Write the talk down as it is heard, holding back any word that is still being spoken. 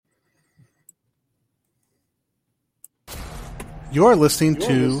You're listening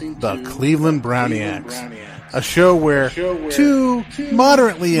to the Cleveland Browniacs, a show where two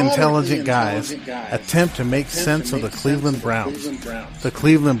moderately intelligent guys attempt to make sense of the Cleveland Browns. The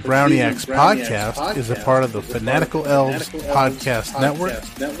Cleveland Browniacs podcast is a part of the Fanatical Elves Podcast Network,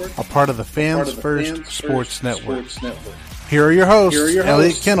 a part of the Fans First Sports Network. Here are your hosts,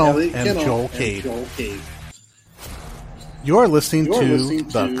 Elliot Kennel and Joel Cade. You're listening to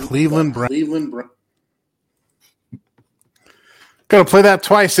the Cleveland Browniacs. Gonna play that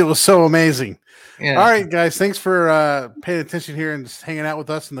twice. It was so amazing. Yeah. All right, guys. Thanks for paying attention here and just hanging out with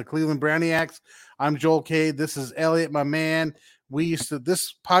us in the Cleveland Browniacs. I'm Joel Cade. This is Elliot, my man.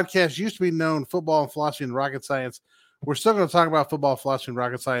 This podcast used to be known Football and Philosophy and Rocket Science. We're still going to talk about football, philosophy, and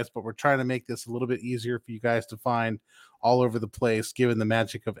rocket science, but we're trying to make this a little bit easier for you guys to find all over the place, given the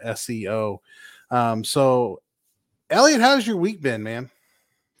magic of SEO. So, Elliot, how's your week been, man?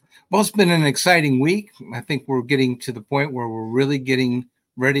 Well, it's been an exciting week. I think we're getting to the point where we're really getting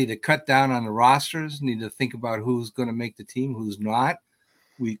ready to cut down on the rosters. Need to think about who's going to make the team, who's not.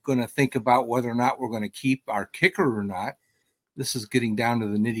 We're going to think about whether or not we're going to keep our kicker or not. This is getting down to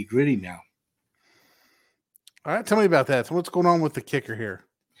the nitty-gritty now. All right, tell me about that. So what's going on with the kicker here?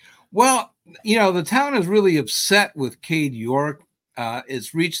 Well, the town is really upset with Cade York.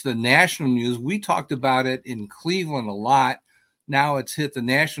 It's reached the national news. We talked about it in Cleveland a lot. Now it's hit the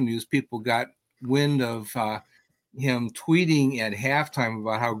national news. People got wind of him tweeting at halftime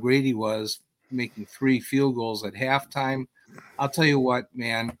about how great he was, making 3 field goals at halftime. I'll tell you what,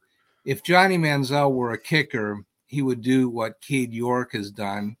 man, if Johnny Manziel were a kicker, he would do what Cade York has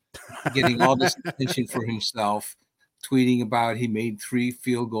done, getting all this attention for himself, tweeting about he made 3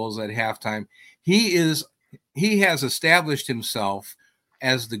 field goals at halftime. He has established himself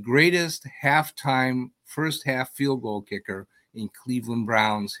as the greatest halftime first half field goal kicker in Cleveland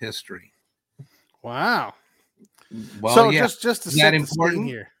Browns history. Wow. Well, so yeah. just to set the scene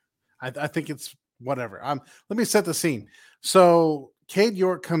here, I think it's whatever. Let me set the scene. So Cade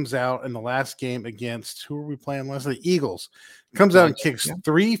York comes out in the last game against, who are we playing last? The Eagles. Comes out and kicks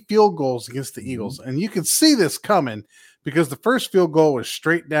 3 field goals against the Eagles. And you can see this coming because the first field goal was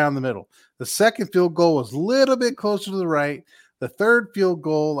straight down the middle. The second field goal was a little bit closer to the right. The third field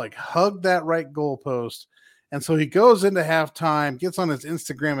goal hugged that right goalpost. And so he goes into halftime, gets on his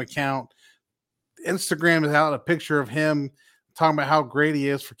Instagram account. Instagram is out a picture of him talking about how great he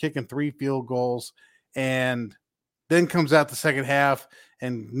is for kicking 3 field goals, and then comes out the second half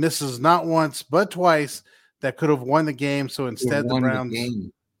and misses not once but twice that could have won the game. So instead the Browns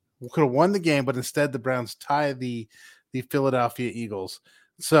could have won the game, but instead the Browns tie the Philadelphia Eagles.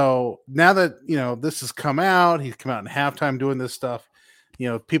 So now that, this has come out, he's come out in halftime doing this stuff,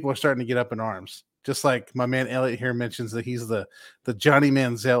 people are starting to get up in arms. Just like my man Elliot here mentions that he's the Johnny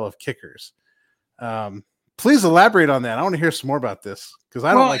Manziel of kickers. Please elaborate on that. I want to hear some more about this because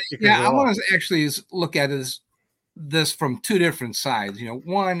I don't like kickers at all. I want to actually look at this from 2 different sides.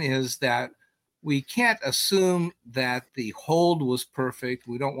 One is that we can't assume that the hold was perfect.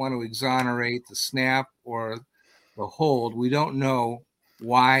 We don't want to exonerate the snap or the hold. We don't know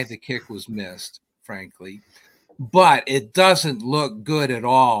why the kick was missed, frankly. But it doesn't look good at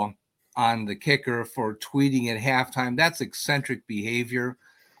all on the kicker for tweeting at halftime. That's eccentric behavior.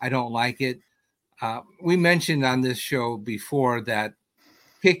 I don't like it. We mentioned on this show before that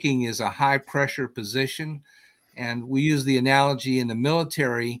kicking is a high pressure position. And we use the analogy in the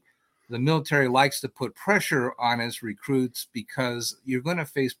military. The military likes to put pressure on its recruits because you're going to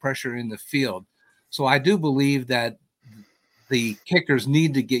face pressure in the field. So I do believe that the kickers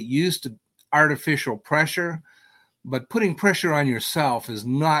need to get used to artificial pressure. But putting pressure on yourself is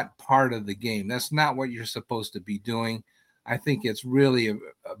not part of the game. That's not what you're supposed to be doing. I think it's really a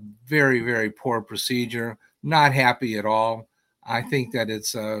very, very poor procedure. Not happy at all. I think that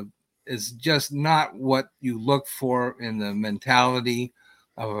it's just not what you look for in the mentality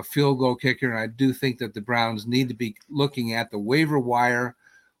of a field goal kicker. And I do think that the Browns need to be looking at the waiver wire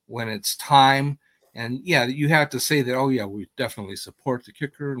when it's time. And, yeah, you have to say that, we definitely support the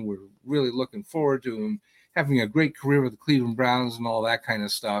kicker and we're really looking forward to him having a great career with the Cleveland Browns and all that kind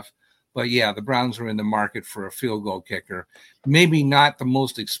of stuff. But, yeah, the Browns are in the market for a field goal kicker. Maybe not the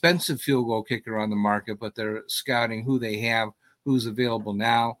most expensive field goal kicker on the market, but they're scouting who they have, who's available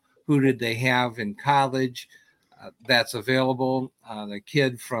now, who did they have in college that's available. The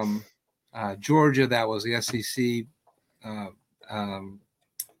kid from Georgia that was the SEC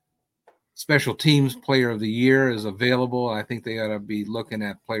Special Teams Player of the Year is available. I think they ought to be looking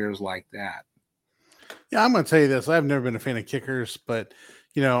at players like that. Yeah, I'm going to tell you this. I've never been a fan of kickers, but,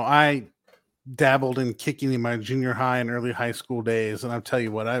 I dabbled in kicking in my junior high and early high school days. And I'll tell you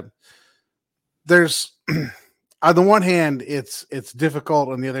what, On the one hand, it's difficult.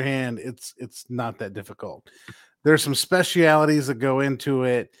 On the other hand, it's not that difficult. There's some specialities that go into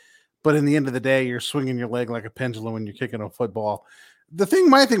it, but in the end of the day, you're swinging your leg like a pendulum when you're kicking a football.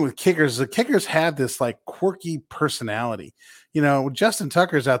 My thing with kickers is the kickers have this like quirky personality. Justin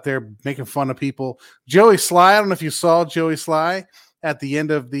Tucker's out there making fun of people. Joey Sly, I don't know if you saw Joey Sly at the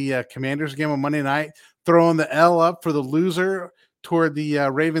end of the Commanders game on Monday night, throwing the L up for the loser toward the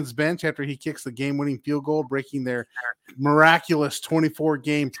Ravens bench after he kicks the game-winning field goal, breaking their miraculous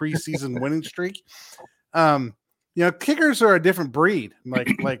 24-game preseason winning streak. Kickers are a different breed.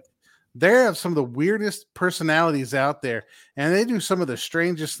 Like they have some of the weirdest personalities out there, and they do some of the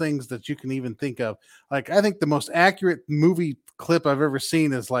strangest things that you can even think of. Like, I think the most accurate movie clip I've ever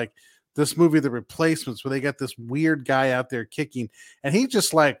seen is like this movie, The Replacements, where they got this weird guy out there kicking, and he's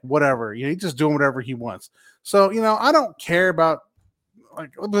just like, whatever, he's just doing whatever he wants. So, I don't care about,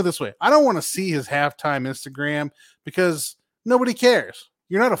 like, let's put it this way. I don't want to see his halftime Instagram because nobody cares.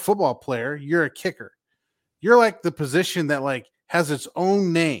 You're not a football player. You're a kicker. You're like the position that like has its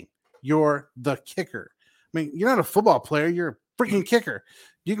own name. You're the kicker. I mean, you're not a football player. You're a freaking kicker.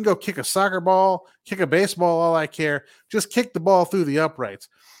 You can go kick a soccer ball, kick a baseball, all I care. Just kick the ball through the uprights.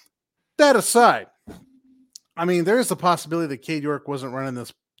 That aside, I mean, there is the possibility that Cade York wasn't running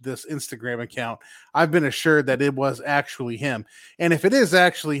this Instagram account. I've been assured that it was actually him. And if it is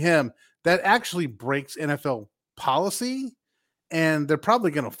actually him, that actually breaks NFL policy, and they're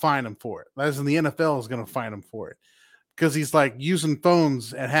probably going to fine him for it. As in, the NFL is going to fine him for it because he's like using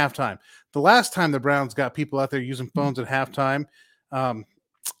phones at halftime. The last time the Browns got people out there using phones at halftime,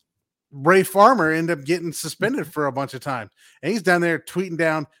 Ray Farmer ended up getting suspended for a bunch of time. And he's down there tweeting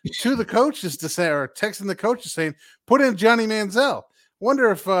down to the coaches to say, or texting the coaches saying, put in Johnny Manziel.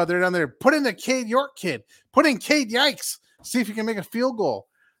 Wonder if they're down there, put in the Cade York kid, put in Cade Yikes, see if you can make a field goal.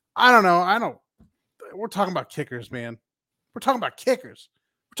 I don't know. We're talking about kickers, man. We're talking about kickers.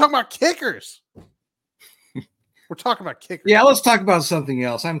 We're talking about kickers. We're talking about kickers. Yeah, let's talk about something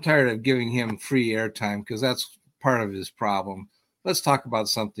else. I'm tired of giving him free airtime because that's part of his problem. Let's talk about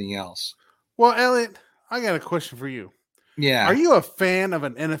something else. Well, Elliot, I got a question for you. Yeah. Are you a fan of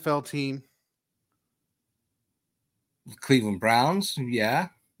an NFL team? Cleveland Browns? Yeah.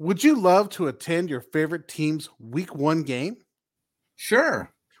 Would you love to attend your favorite team's week 1 game?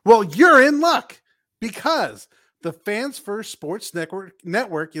 Sure. Well, you're in luck because the Fans First Sports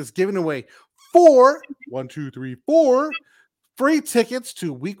Network is giving away 4 free tickets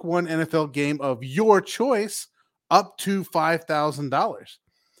to week 1 NFL game of your choice, up to $5,000.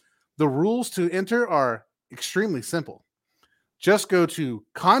 The rules to enter are extremely simple. Just go to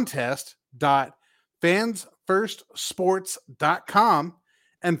contest.fansfirstsports.com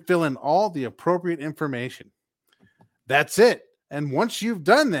and fill in all the appropriate information. That's it. And once you've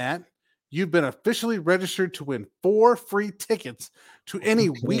done that, you've been officially registered to win 4 free tickets to any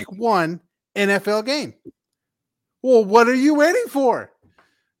week 1 NFL game. Well, what are you waiting for?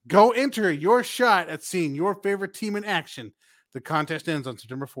 Go enter your shot at seeing your favorite team in action. The contest ends on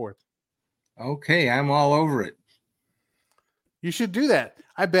September 4th. Okay, I'm all over it. You should do that.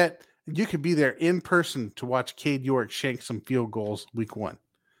 I bet you could be there in person to watch Cade York shank some field goals week 1.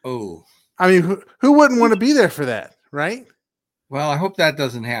 Oh. I mean, who wouldn't want to be there for that, right? Well, I hope that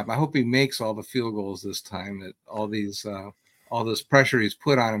doesn't happen. I hope he makes all the field goals this time, that all this pressure he's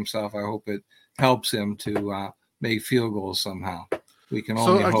put on himself, I hope it helps him to make field goals somehow. We can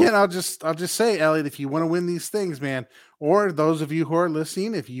only hope. I'll just say, Elliot, if you want to win these things, man, or those of you who are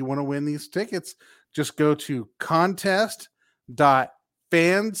listening, if you want to win these tickets, just go to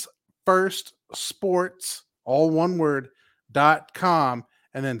contest.fansfirstsports, all one word, .com,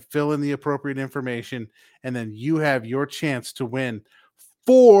 and then fill in the appropriate information, and then you have your chance to win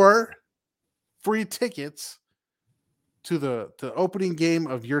 4 free tickets to the opening game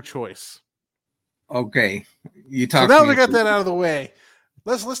of your choice. Okay. So now we got that out of the way.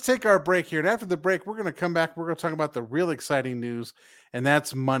 Let's take our break here. And after the break, we're going to come back. We're going to talk about the real exciting news, and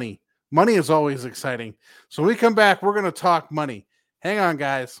that's money. Money is always exciting. So when we come back, we're going to talk money. Hang on,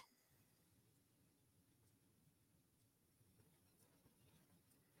 guys.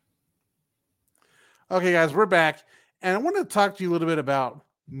 Okay, guys, we're back. And I want to talk to you a little bit about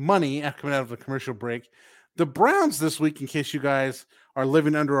money after coming out of the commercial break. The Browns this week, in case you guys are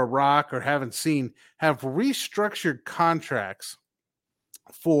living under a rock or haven't seen, have restructured contracts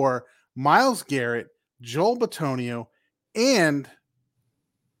for Myles Garrett, Joel Bitonio, and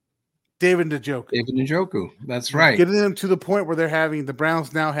David Njoku. That's right. Getting them to the point where the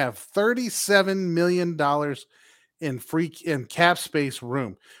Browns now have $37 million in cap space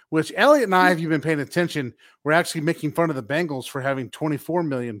room, which Elliot and I, if you've been paying attention, we're actually making fun of the Bengals for having $24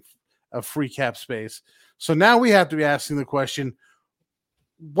 million of free cap space. So now we have to be asking the question,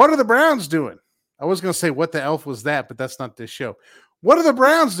 what are the Browns doing? I was going to say, what the elf was that, but that's not this show. What are the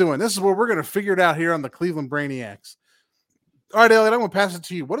Browns doing? This is where we're going to figure it out here on the Cleveland Browniacs. All right, Elliot, I'm going to pass it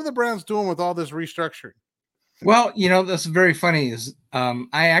to you. What are the Browns doing with all this restructuring? Well, that's very funny. Is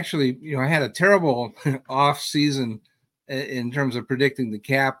I actually, I had a terrible off season in terms of predicting the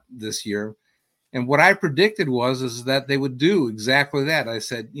cap this year. And what I predicted is that they would do exactly that. I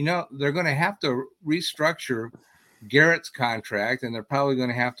said, they're going to have to restructure Garrett's contract, and they're probably going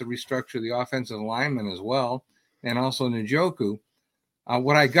to have to restructure the offensive lineman as well, and also Njoku.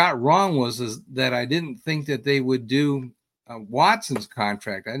 What I got wrong is that I didn't think that they would do Watson's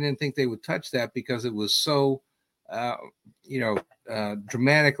contract. I didn't think they would touch that because it was so,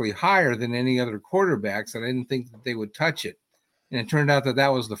 dramatically higher than any other quarterbacks that I didn't think that they would touch it. And it turned out that that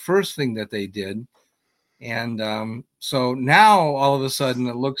was the first thing that they did. And so now all of a sudden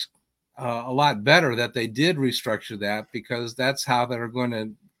it looks a lot better that they did restructure that, because that's how they're going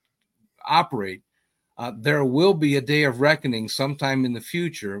to operate. There will be a day of reckoning sometime in the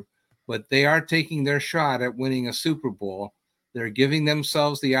future, but they are taking their shot at winning a Super Bowl. They're giving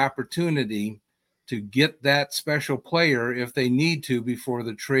themselves the opportunity to get that special player if they need to before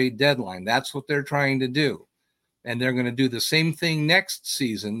the trade deadline. That's what they're trying to do. And they're going to do the same thing next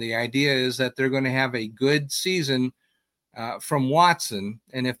season. The idea is that they're going to have a good season from Watson.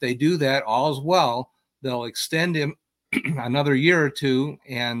 And if they do that, all's well. They'll extend him another year or two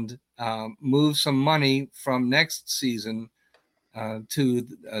and move some money from next season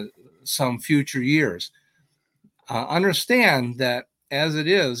to some future years. Understand that as it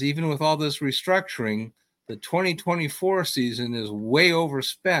is, even with all this restructuring, the 2024 season is way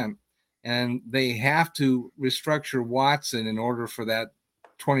overspent, and they have to restructure Watson in order for that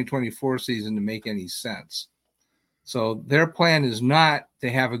 2024 season to make any sense. So their plan is not to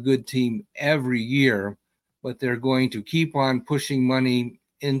have a good team every year, but they're going to keep on pushing money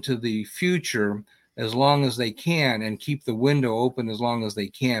into the future as long as they can and keep the window open as long as they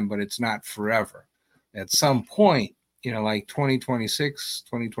can, but it's not forever. At some point, like 2026,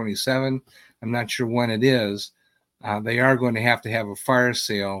 2027, I'm not sure when it is, they are going to have a fire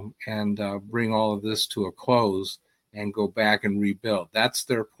sale and bring all of this to a close and go back and rebuild. That's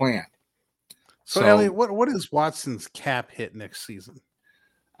their plan. So Elliot, what is Watson's cap hit next season?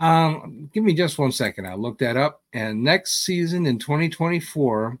 Give me just 1 second. I'll look that up. And next season in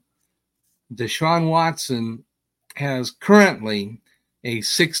 2024, Deshaun Watson has currently a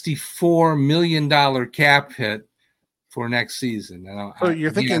 $64 million cap hit for next season. So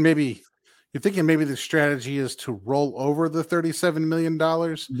you're thinking maybe the strategy is to roll over the $37 million.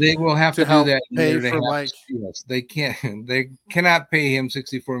 They will have to do that. Pay for yes, they can't. They cannot pay him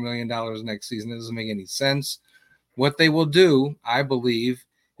 $64 million next season. It doesn't make any sense. What they will do, I believe,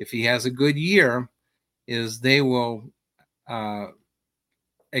 if he has a good year, is they will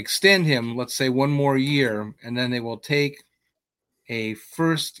extend him, let's say, one more year, and then they will take a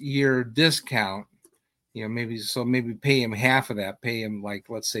first year discount. Maybe pay him half of that, pay him like,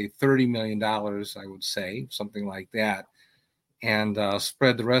 let's say $30 million, I would say, something like that, and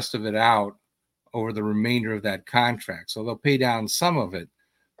spread the rest of it out over the remainder of that contract. So they'll pay down some of it,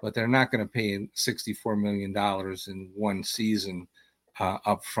 but they're not going to pay $64 million in one season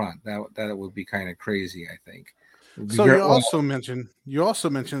up front. That would be kind of crazy, I think. So you also mentioned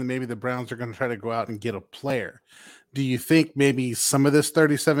that maybe the Browns are going to try to go out and get a player. Do you think maybe some of this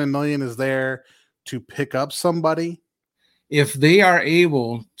 $37 million is there to pick up somebody? If they are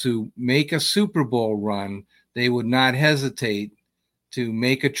able to make a Super Bowl run, they would not hesitate to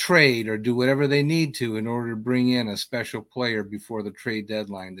make a trade or do whatever they need to in order to bring in a special player before the trade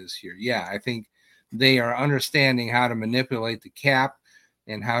deadline this year. Yeah, I think they are understanding how to manipulate the cap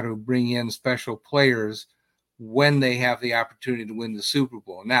and how to bring in special players when they have the opportunity to win the Super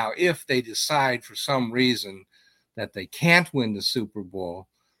Bowl. Now, if they decide for some reason that they can't win the Super Bowl,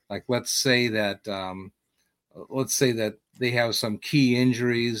 like let's say that they have some key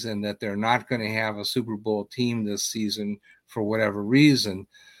injuries and that they're not going to have a Super Bowl team this season for whatever reason,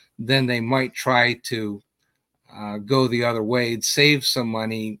 then they might try to go the other way, save some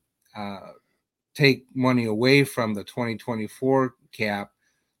money, take money away from the 2024 cap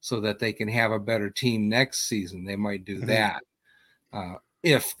so that they can have a better team next season. They might do that.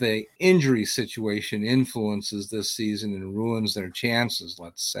 If the injury situation influences this season and ruins their chances,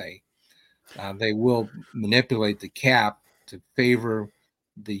 let's say, they will manipulate the cap to favor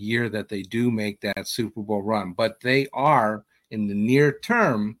the year that they do make that Super Bowl run. But they are, in the near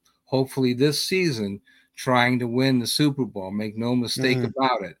term, hopefully this season, trying to win the Super Bowl. Make no mistake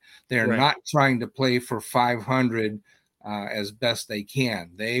about it. They're not trying to play for 500 as best they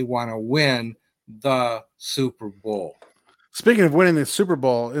can. They want to win the Super Bowl. Speaking of winning the Super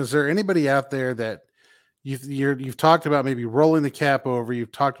Bowl, is there anybody out there that you've talked about maybe rolling the cap over?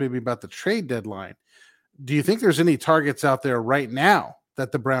 You've talked maybe about the trade deadline. Do you think there's any targets out there right now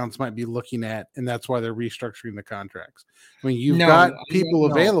that the Browns might be looking at, and that's why they're restructuring the contracts? I mean, you've got people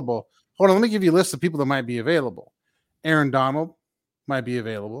available. Hold on, let me give you a list of people that might be available. Aaron Donald might be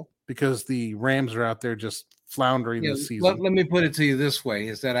available because the Rams are out there just floundering this season. Let me put it to you this way,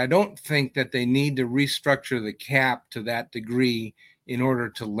 is that I don't think that they need to restructure the cap to that degree in order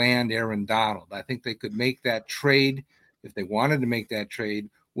to land Aaron Donald. I think they could make that trade if they wanted to make that trade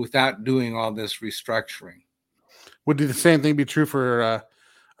without doing all this restructuring. Would the same thing be true for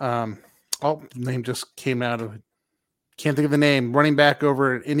name just came out of, can't think of the name, running back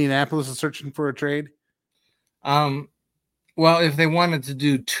over at Indianapolis is searching for a trade? Well, if they wanted to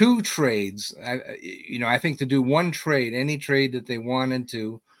do two trades, I think to do one trade, any trade that they wanted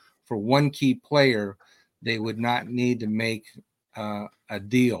to for one key player, they would not need to make a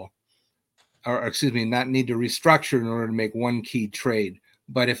deal, or excuse me, not need to restructure in order to make one key trade.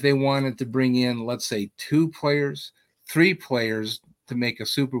 But if they wanted to bring in, let's say, 2 players, 3 players to make a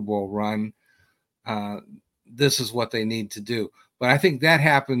Super Bowl run, this is what they need to do. But I think that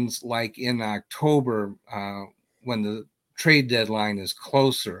happens like in October when the trade deadline is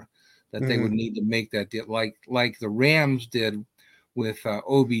closer, that they would need to make that deal, like the Rams did with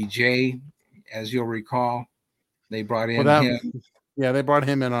OBJ, as you'll recall. They brought in him. Yeah, they brought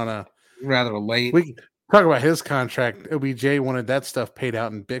him in on a rather late. We talk about his contract. OBJ wanted that stuff paid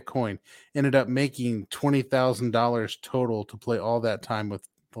out in Bitcoin. Ended up making $20,000 total to play all that time with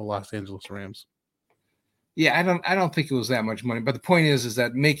the Los Angeles Rams. Yeah, I don't think it was that much money. But the point is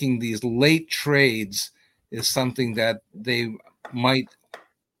that making these late trades is something that they might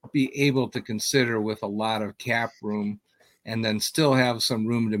be able to consider with a lot of cap room, and then still have some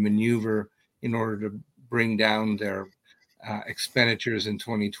room to maneuver in order to bring down their expenditures in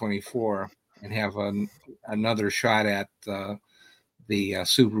 2024 and have another shot at the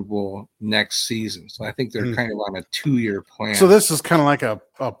Super Bowl next season. So I think they're kind of on a 2-year plan. So this is kind of like a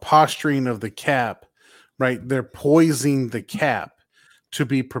posturing of the cap, right? They're poising the cap to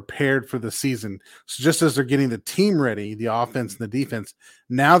be prepared for the season. So just as they're getting the team ready, the offense and the defense,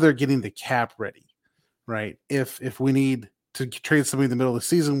 now they're getting the cap ready, right? If we need to trade somebody in the middle of the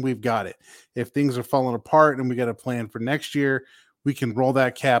season, we've got it. If things are falling apart and we got a plan for next year, we can roll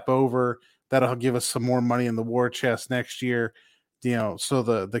that cap over. That'll give us some more money in the war chest next year. So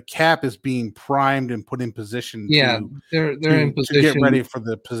the cap is being primed and put in position. Yeah, they're in position to get ready for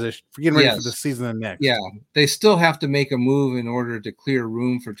the position, for getting ready for the season and next. Yeah, they still have to make a move in order to clear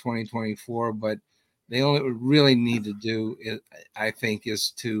room for 2024, but they only really need to do it, I think, is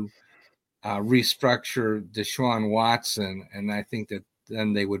to restructure Deshaun Watson, and I think that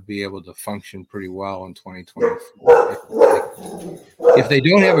then they would be able to function pretty well in 2024. If they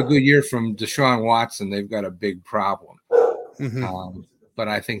don't have a good year from Deshaun Watson, they've got a big problem. But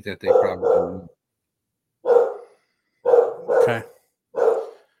I think that they probably will. Okay.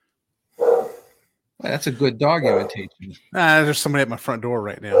 Well, that's a good dog imitation. There's somebody at my front door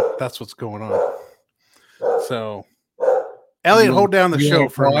right now. That's what's going on. So, Elliot, hold down the show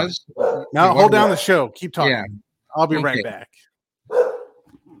for a minute. No, hold down the show. Keep talking. Yeah. I'll be right back.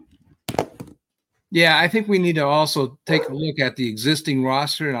 Yeah, I think we need to also take a look at the existing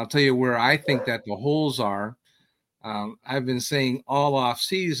roster, and I'll tell you where I think that the holes are. I've been saying all off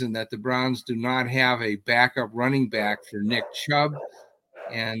season that the Browns do not have a backup running back for Nick Chubb,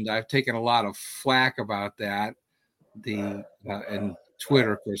 and I've taken a lot of flack about that. And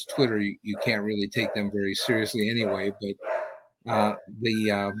Twitter, of course, Twitter you can't really take them very seriously anyway. But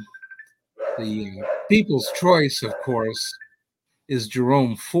the people's choice, of course, is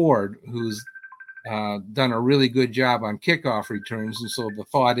Jerome Ford, who's done a really good job on kickoff returns, and so the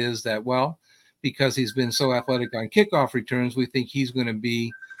thought is that, well, because he's been so athletic on kickoff returns, we think he's going to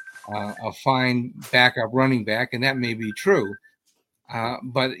be a fine backup running back, and that may be true.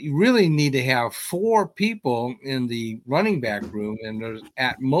 But you really need to have 4 people in the running back room, and there's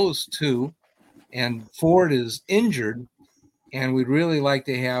at most 2, and Ford is injured, and we'd really like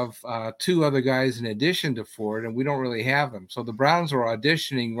to have 2 other guys in addition to Ford, and we don't really have them. So the Browns are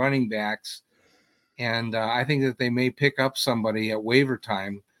auditioning running backs, and I think that they may pick up somebody at waiver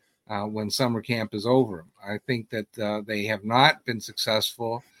time when summer camp is over. I think that they have not been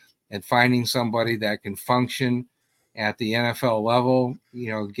successful at finding somebody that can function at the NFL level,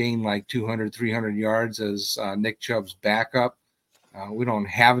 gain like 200, 300 yards as Nick Chubb's backup. We don't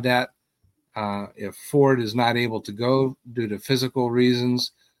have that. If Ford is not able to go due to physical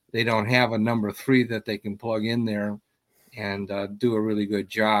reasons, they don't have a number 3 that they can plug in there and do a really good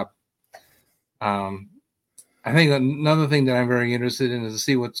job. I think another thing that I'm very interested in is to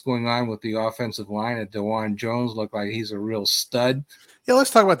see what's going on with the offensive line. At DeJuan Jones looked like he's a real stud. Yeah, let's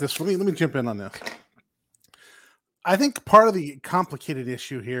talk about this. Let me jump in on this. I think part of the complicated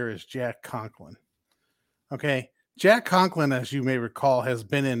issue here is Jack Conklin. Okay. Jack Conklin, as you may recall, has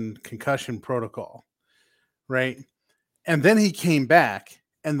been in concussion protocol, right? And then he came back.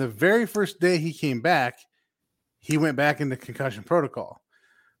 And the very first day he came back, he went back into concussion protocol.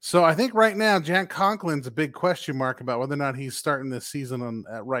 So I think right now, Jack Conklin's a big question mark about whether or not he's starting this season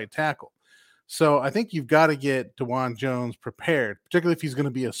at right tackle. So I think you've got to get DeJuan Jones prepared, particularly if he's going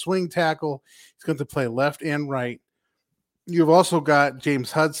to be a swing tackle. He's going to play left and right. You've also got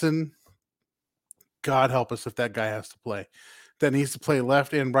James Hudson. God help us if that guy has to play. That needs to play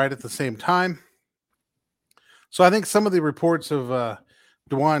left and right at the same time. So I think some of the reports of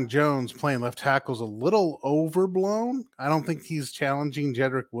DeJuan Jones playing left tackle is a little overblown. I don't think he's challenging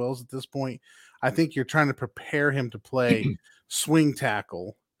Jedrick Wills at this point. I think you're trying to prepare him to play swing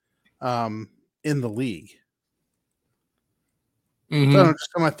tackle in the league. Mm-hmm. So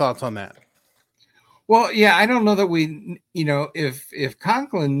just my thoughts on that. Well, yeah, I don't know that if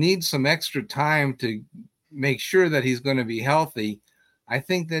Conklin needs some extra time to make sure that he's going to be healthy, I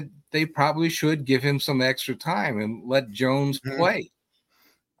think that they probably should give him some extra time and let Jones play.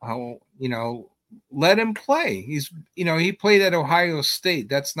 Let him play. He played at Ohio State.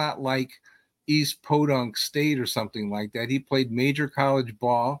 That's not like East Podunk State or something like that. He played major college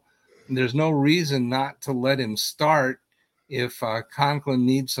ball, and there's no reason not to let him start if Conklin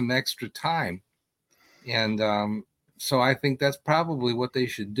needs some extra time. And so I think that's probably what they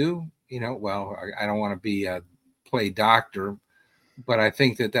should do. Well, I don't want to be a play doctor, but I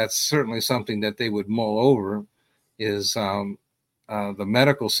think that that's certainly something that they would mull over is the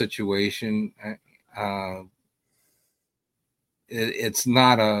medical situation. It's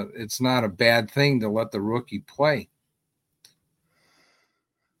not a bad thing to let the rookie play.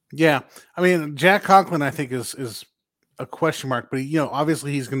 Yeah, I mean Jack Conklin, I think is a question mark, but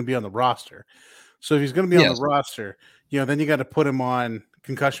obviously he's going to be on the roster. So if he's going to be on the roster, then you got to put him on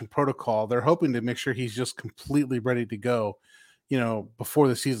concussion protocol. They're hoping to make sure he's just completely ready to go, before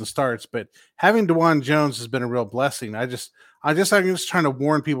the season starts. But having DeJuan Jones has been a real blessing. I'm just trying to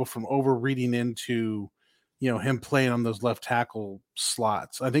warn people from overreading into, him playing on those left tackle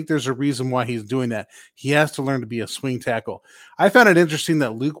slots. I think there's a reason why he's doing that. He has to learn to be a swing tackle. I found it interesting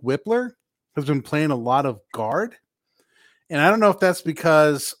that Luke Whippler has been playing a lot of guard. And I don't know if that's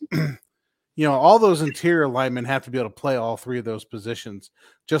because all those interior linemen have to be able to play all three of those positions,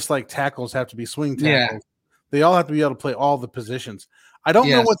 just like tackles have to be swing tackles. Yeah. They all have to be able to play all the positions. I don't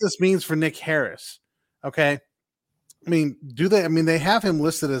know what this means for Nick Harris. Okay. I mean, they have him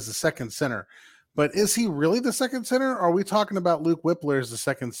listed as the second center, but is he really the second center? Or are we talking about Luke Whippler as the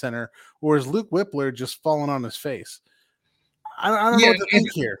second center, or is Luke Whippler just falling on his face? I don't know what to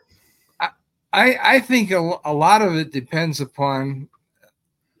think here. I think a lot of it depends upon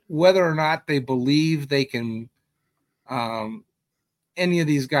whether or not they believe they can, any of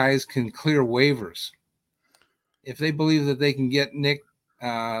these guys can clear waivers. If they believe that they can get Nick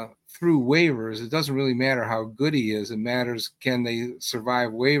through waivers, it doesn't really matter how good he is. It matters, can they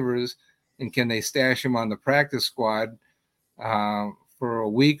survive waivers and can they stash him on the practice squad for a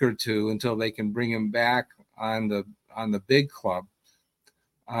week or two until they can bring him back on the big club.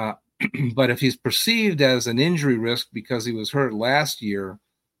 But if he's perceived as an injury risk because he was hurt last year,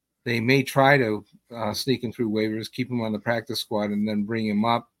 they may try to sneak him through waivers, keep him on the practice squad, and then bring him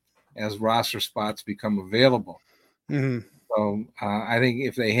up as roster spots become available. Mm-hmm. So I think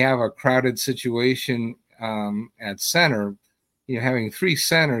if they have a crowded situation at center, having three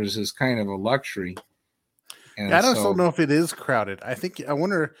centers is kind of a luxury. And I don't know if it is crowded. I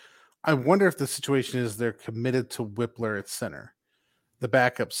wonder if the situation is they're committed to Whippler at center, the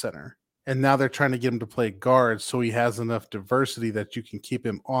backup center. And now they're trying to get him to play guard so he has enough diversity that you can keep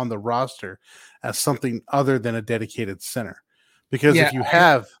him on the roster as something other than a dedicated center. Because if you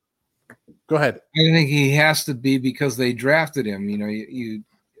have – go ahead. I think he has to be because they drafted him.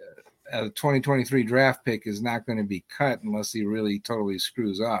 A 2023 draft pick is not going to be cut unless he really totally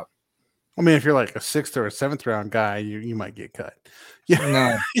screws up. I mean, if you're like a 6th or a 7th round guy, you might get cut.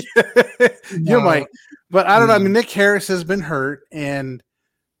 Yeah, no. Might. But I don't know. I mean, Nick Harris has been hurt, and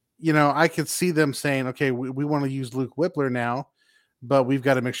I could see them saying, okay, we want to use Luke Whippler now, but we've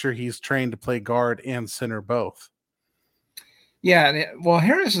got to make sure he's trained to play guard and center both. Yeah, well,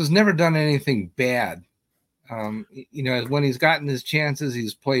 Harris has never done anything bad. When he's gotten his chances,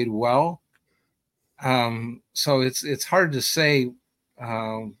 he's played well. So it's hard to say.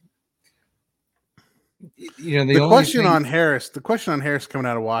 The question on Harris coming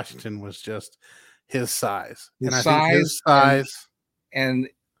out of Washington was just his size. I think his size and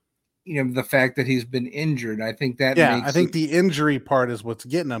the fact that he's been injured, I think that makes I think the injury part is what's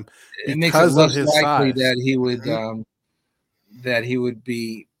getting him because of his likely size. that he would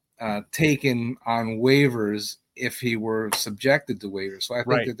be taken on waivers if he were subjected to waivers. So I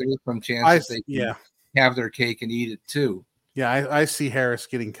think that there's some chance that they can have their cake and eat it too. Yeah, I see Harris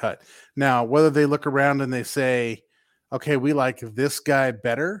getting cut. Now, whether they look around and they say, okay, we like this guy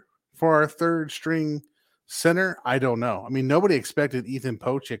better for our third string center, I don't know. I mean, nobody expected Ethan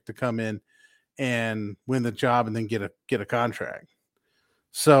Pochik to come in and win the job and then get a contract.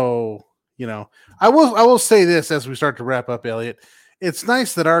 So, I will say this as we start to wrap up, Elliot. It's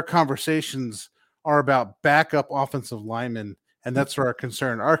nice that our conversations are about backup offensive linemen, and that's our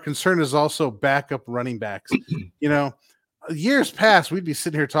concern. Our concern is also backup running backs. Years past, we'd be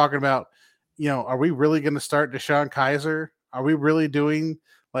sitting here talking about, are we really going to start Deshaun Kaiser? Are we really doing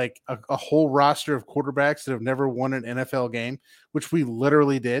like a whole roster of quarterbacks that have never won an NFL game, which we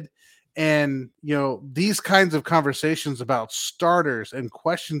literally did? And, these kinds of conversations about starters and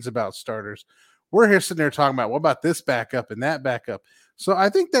questions about starters, we're here sitting there talking about, what about this backup and that backup? So I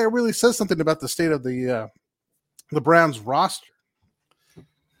think that really says something about the state of the Browns roster.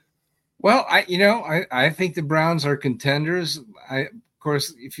 Well, I think the Browns are contenders. Of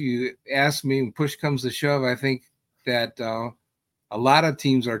course, if you ask me when push comes to shove, I think that a lot of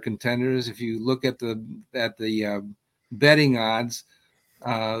teams are contenders. If you look at the betting odds,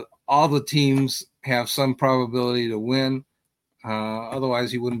 all the teams have some probability to win.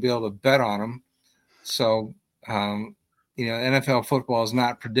 Otherwise, you wouldn't be able to bet on them. So, NFL football is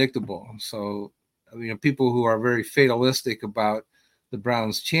not predictable. So, people who are very fatalistic about the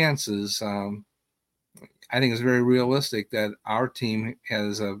Browns' chances, I think it's very realistic that our team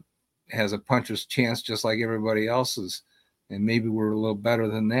has a puncher's chance just like everybody else's, and maybe we're a little better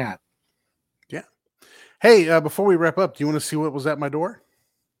than that. Yeah. Hey, before we wrap up, do you want to see what was at my door?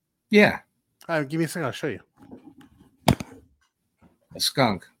 Yeah. Give me a second. I'll show you. A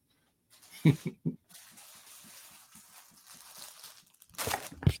skunk.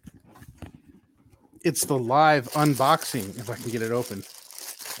 It's the live unboxing, if I can get it open.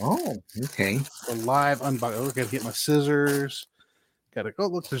 Oh, okay. The live unboxing. Oh, got to get my scissors. Got to go.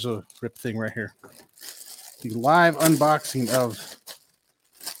 Look, there's a rip thing right here. The live unboxing of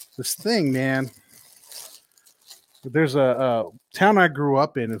this thing, man. There's a town I grew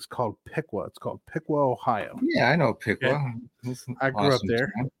up in. It's called Piqua. It's called Piqua, Ohio. Yeah, I know Piqua. Okay. I grew up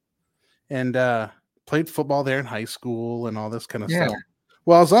there and played football there in high school and all this kind of stuff.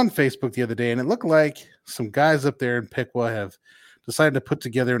 Well, I was on Facebook the other day, and it looked like some guys up there in Piqua have decided to put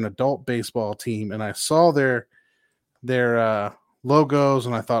together an adult baseball team, and I saw their logos,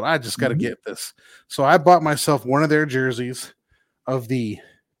 and I thought, I just got to get this. So I bought myself one of their jerseys of the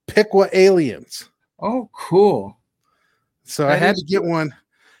Piqua Aliens. Oh, cool. So I had to get one.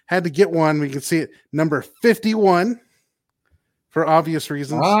 We can see it, number 51, for obvious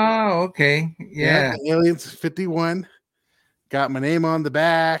reasons. Oh, okay. Yeah. Aliens 51. Got my name on the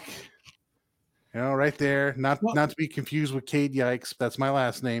back, right there. Not to be confused with Cade Yikes. That's my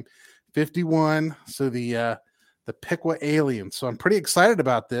last name. 51. So the Piqua Aliens. So I'm pretty excited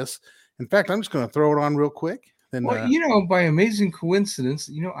about this. In fact, I'm just going to throw it on real quick. Then, by amazing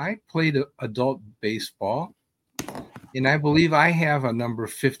coincidence, I played adult baseball, and I believe I have a number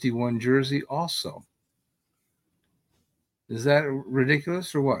 51 jersey also. Is that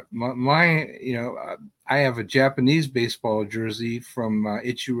ridiculous or what? I have a Japanese baseball jersey from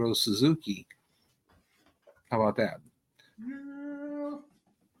Ichiro Suzuki. How about that?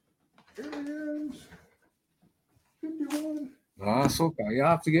 Aliens 51. So I'll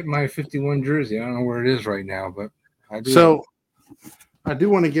have to get my 51 jersey. I don't know where it is right now, but I do. So I do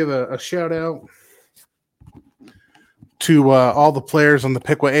want to give a shout out to all the players on the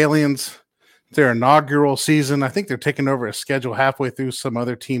Piqua Aliens. Their inaugural season. I think they're taking over a schedule halfway through some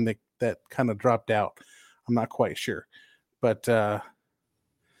other team that kind of dropped out. I'm not quite sure. But, shout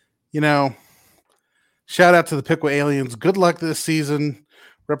out to the Piqua Aliens. Good luck this season.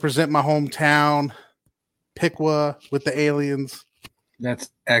 Represent my hometown, Piqua, with the Aliens. That's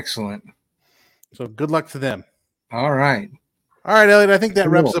excellent. So good luck to them. All right. All right, Elliot. I think that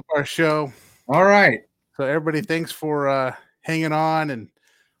wraps up our show. All right. So everybody, thanks for hanging on and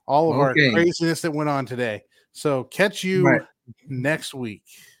all of our craziness that went on today. So catch you next week.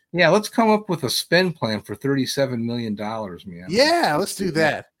 Yeah, let's come up with a spend plan for $37 million, man. Yeah, let's do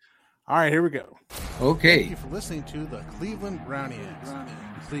that. All right, here we go. Okay. Thank you for listening to the Cleveland Browniacs.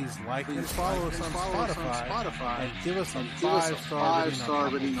 Please like and follow us on Spotify and give us a 5-star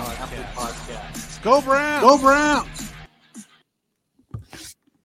rating on Apple Podcasts. Go Browns! Go Browns!